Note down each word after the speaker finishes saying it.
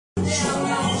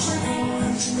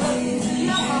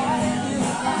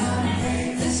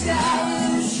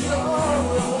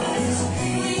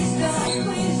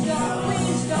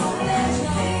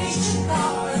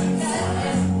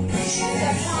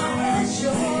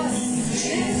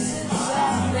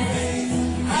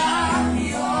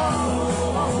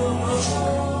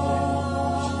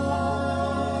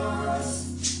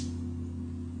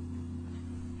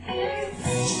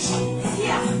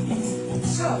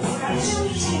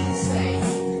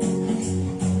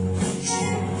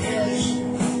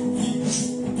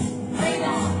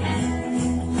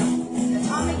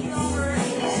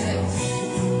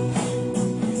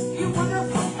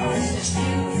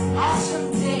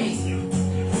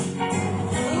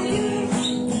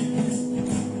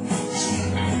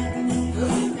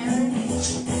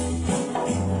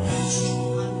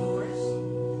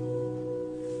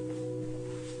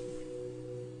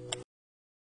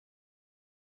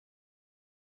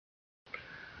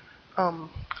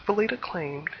Belita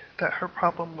claimed that her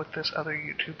problem with this other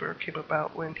YouTuber came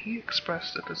about when he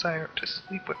expressed a desire to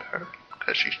sleep with her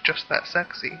because she's just that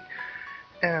sexy.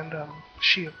 And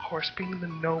she, of course, being the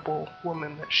noble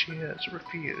woman that she is,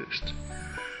 refused.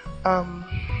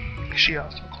 She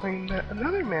also claimed that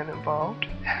another man involved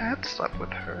had slept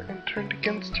with her and turned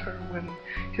against her when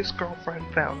his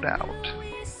girlfriend found out.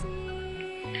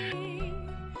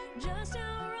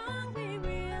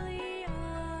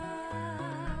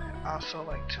 I'd also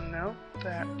like to note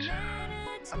that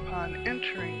upon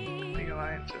entering the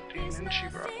Alliance of Demons, she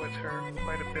brought with her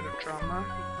quite a bit of drama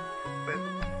with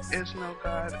Is No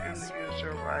God and the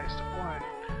user Rise of One.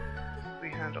 We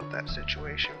handled that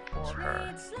situation for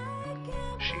her.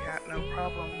 She had no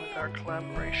problem with our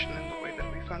collaboration and the way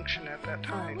that we functioned at that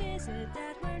time.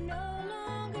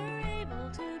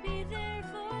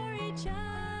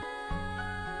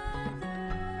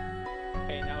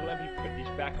 Hey, now let me put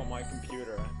these back on my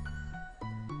computer.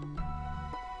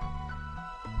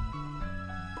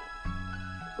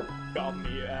 Got me,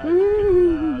 you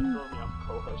can throw me off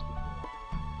co-host.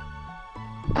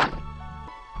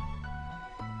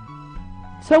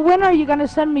 So when are you gonna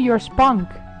send me your spunk?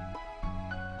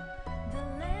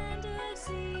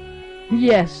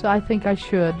 Yes, I think I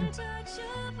should.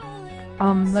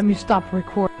 Let me stop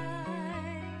recording.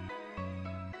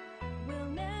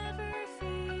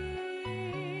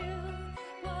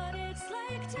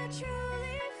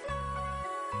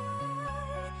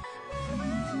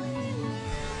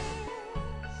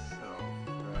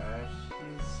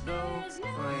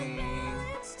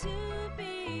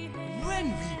 When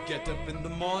we get up in the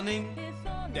morning,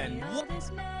 then what?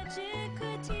 This magic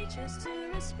could teach us to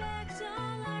respect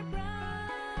all our brothers.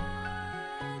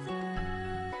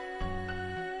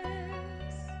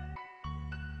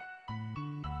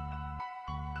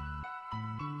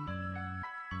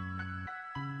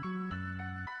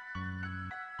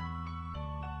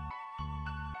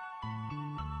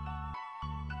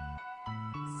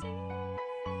 See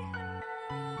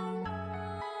how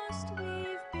lost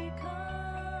we've become.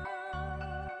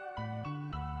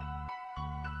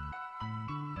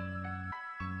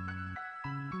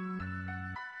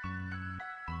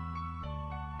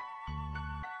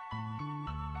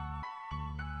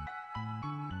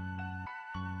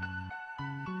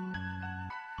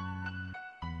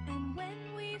 And when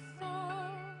we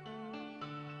fall,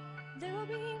 there will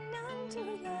be none to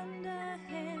lend a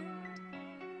hand.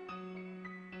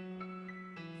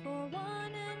 For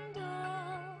one and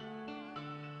all,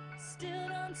 still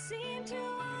don't seem to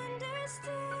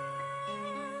understand.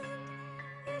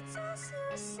 It's us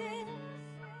who sin.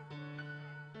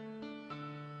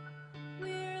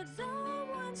 We're the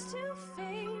ones to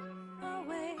fade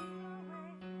away.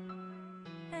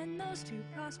 And those who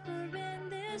prosper in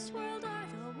this world are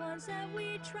the ones that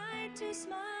we try to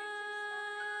smile